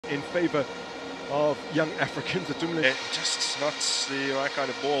in favour of young Africans. Just not the right kind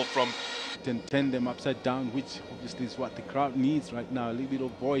of ball from... And turn them upside down, which obviously is what the crowd needs right now, a little bit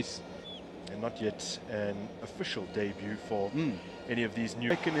of voice. And not yet an official debut for any of these new...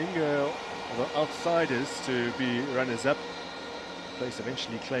 Reckoning the outsiders to be runners-up. Place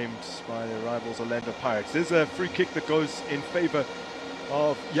eventually claimed by their rivals Orlando Pirates. There's a free kick that goes in favour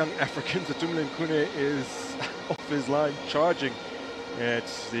of young Africans. Atumile Nkune is off his line, charging at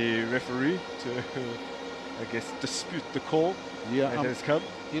the referee to, I guess, dispute the call that has come.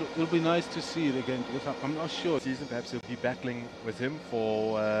 It'll be nice to see it again, because I'm not sure. Season, perhaps he'll be battling with him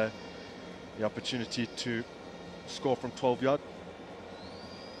for the opportunity to score from 12 yards.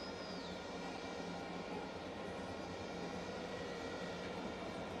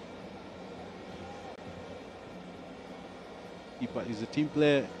 But he's a team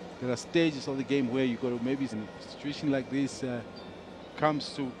player. There are stages of the game where you got to, maybe in a situation like this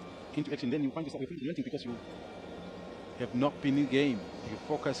comes to into action, then you find yourself relenting because you have not been in the game. Your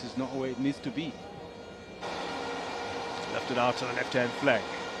focus is not where it needs to be. Left it out on the left-hand flank.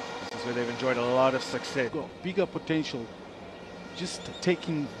 This is where they've enjoyed a lot of success. Got bigger potential, just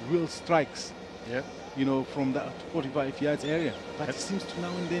taking real strikes. Yeah. You know, from that 45 yards area. But it seems to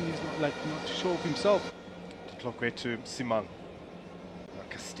now and then he's not sure of himself. The clock way to Simang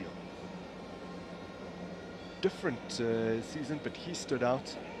Castillo. Different season, but he stood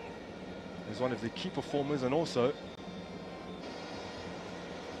out as one of the key performers, and also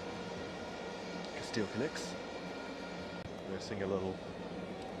Castillo collects. We're seeing a little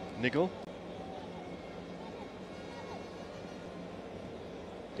niggle.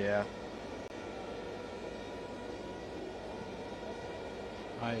 Yeah.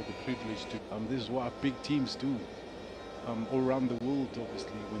 I have the privilege to. This is what big teams do. All around the world,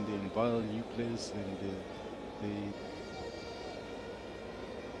 obviously, when they unveil new players and they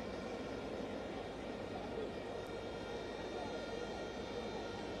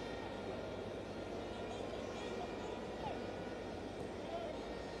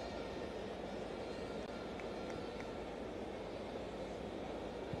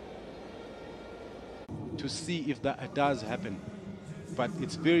to see if that does happen. But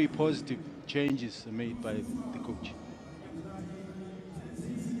it's very positive changes made by the coach.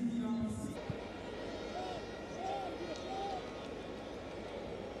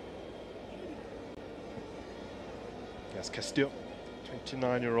 Yes, Castillo,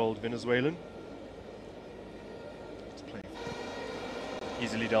 29-year-old Venezuelan. It's playing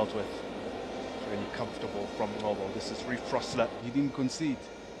easily dealt with. Really comfortable from Novo. This is Reef Frostler. He didn't concede.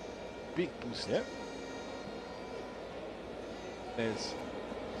 Big boost. Yeah. Yes.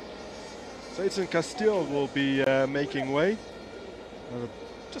 So Edson Castillo will be making way.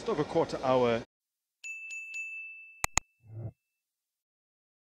 Just over a quarter hour